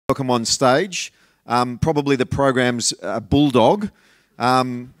Welcome on stage. Probably the program's bulldog.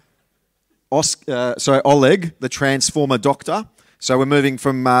 Oleg, the transformer doctor. So we're moving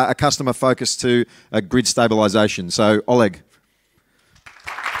from a customer focus to a grid stabilization. So Oleg.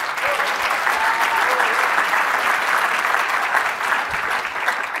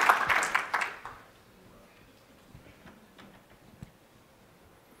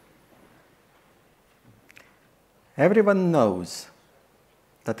 Everyone knows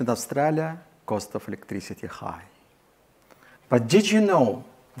that in Australia, cost of electricity high. But did you know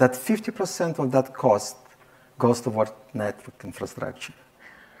that 50% of that cost goes toward network infrastructure?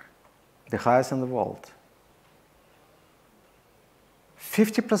 The highest in the world.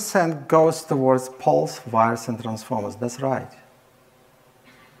 50% goes towards poles, wires, and transformers. That's right.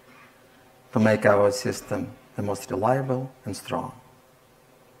 To make our system the most reliable and strong.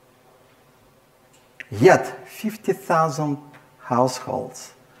 Yet, 50,000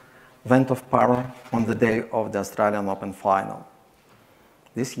 households went off power on the day of the Australian Open final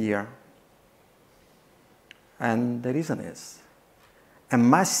this year. And the reason is a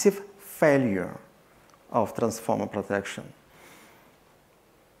massive failure of transformer protection.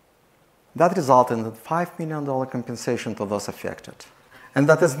 That resulted in a $5 million compensation to those affected. And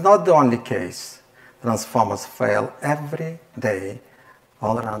that is not the only case. Transformers fail every day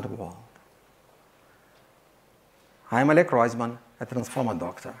all around the world. I'm Oleg Roizman, a transformer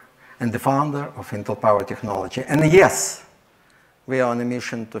doctor and the founder of IntellPower technology. And yes, we are on a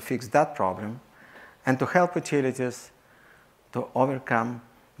mission to fix that problem and to help utilities to overcome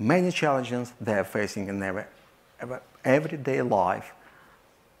many challenges they are facing in their everyday life,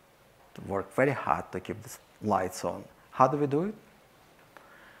 to work very hard to keep the lights on. How do we do it?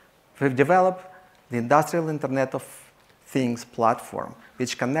 We've developed the Industrial Internet of Things platform,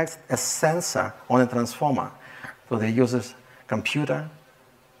 which connects a sensor on a transformer to the user's computer,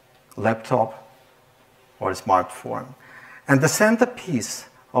 laptop, or smartphone. And the centerpiece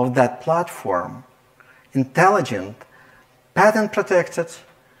of that platform, intelligent, patent-protected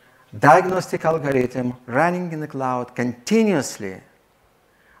diagnostic algorithm running in the cloud, continuously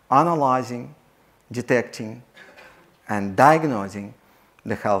analyzing, detecting, and diagnosing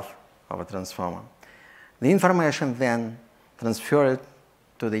the health of a transformer. The information then transferred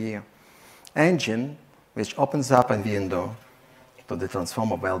to the engine, which opens up a window to the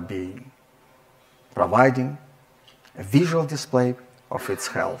transformer well-being, providing a visual display of its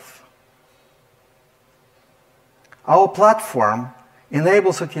health. Our platform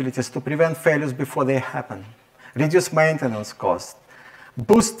enables utilities to prevent failures before they happen, reduce maintenance costs,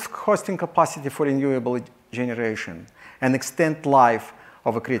 boost hosting capacity for renewable generation, and extend life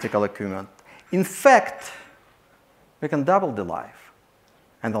of a critical equipment. In fact, we can double the life,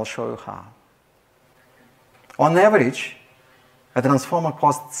 and I'll show you how. On average, a transformer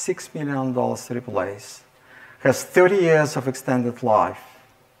costs $6 million to replace, has 30 years of extended life,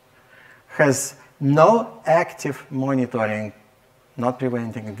 has no active monitoring, not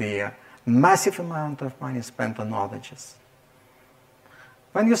preventing the massive amount of money spent on outages.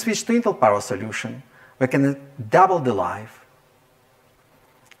 When you switch to IntellPower solution, we can double the life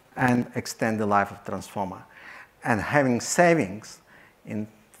and extend the life of transformer, and having savings in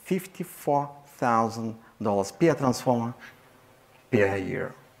 $54,000 per transformer per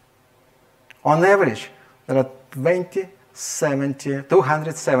year. On average, there are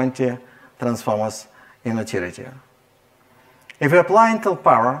 270 transformers in utility. If we apply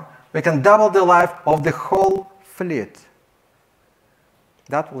IntellPower, we can double the life of the whole fleet.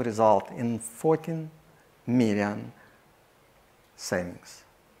 That will result in 14 million savings.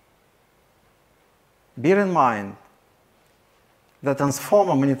 Bear in mind, the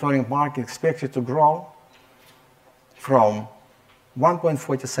transformer monitoring market is expected to grow from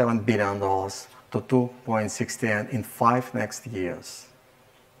 $1.47 billion to $2.16 in 5 next years.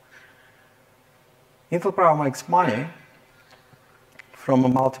 IntellPower makes money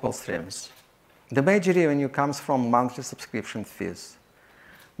from multiple streams. The major revenue comes from monthly subscription fees,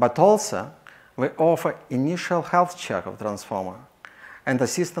 but also we offer initial health check of transformer and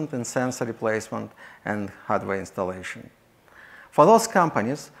assistance in sensor replacement and hardware installation. For those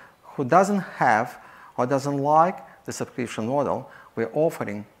companies who doesn't have or doesn't like the subscription model, we're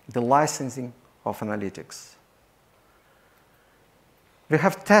offering the licensing of analytics. We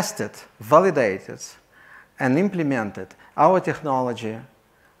have tested, validated, and implemented our technology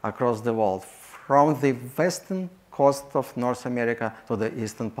across the world, from the western coast of North America to the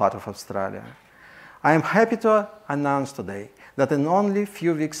eastern part of Australia. I am happy to announce today that in only a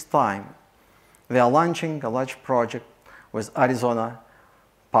few weeks' time, we are launching a large project with Arizona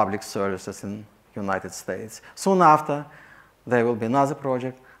Public Services in the United States. Soon after, there will be another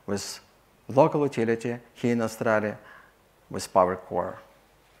project with local utility here in Australia with Power Core.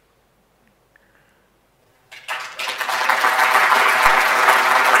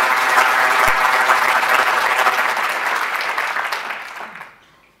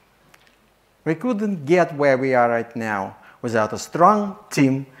 We couldn't get where we are right now without a strong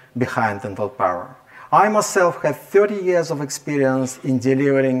team behind IntellPower. I myself have 30 years of experience in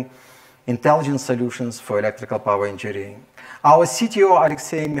delivering intelligent solutions for electrical power engineering. Our CTO,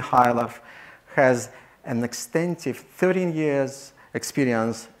 Alexey Mikhailov, has an extensive 13 years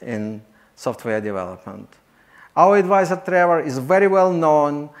experience in software development. Our advisor, Trevor, is very well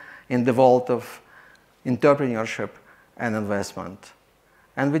known in the world of entrepreneurship and investment.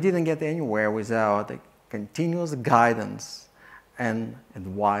 And we didn't get anywhere without a continuous guidance and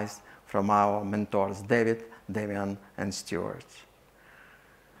advice from our mentors, David, Damian, and Stuart.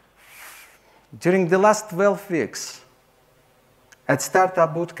 During the last 12 weeks at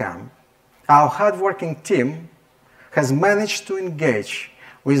Startup Bootcamp, our hardworking team has managed to engage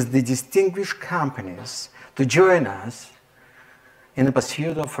with the distinguished companies to join us in the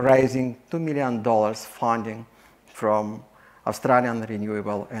pursuit of raising $2 million funding from Australian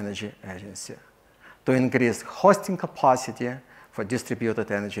Renewable Energy Agency to increase hosting capacity for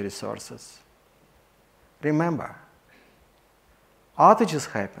distributed energy resources. Remember, outages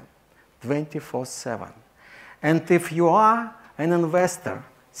happen 24/7. And if you are an investor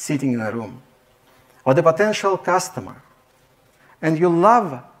sitting in a room or the potential customer and you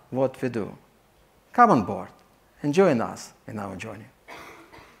love what we do, come on board and join us in our journey.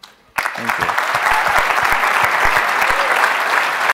 Thank you.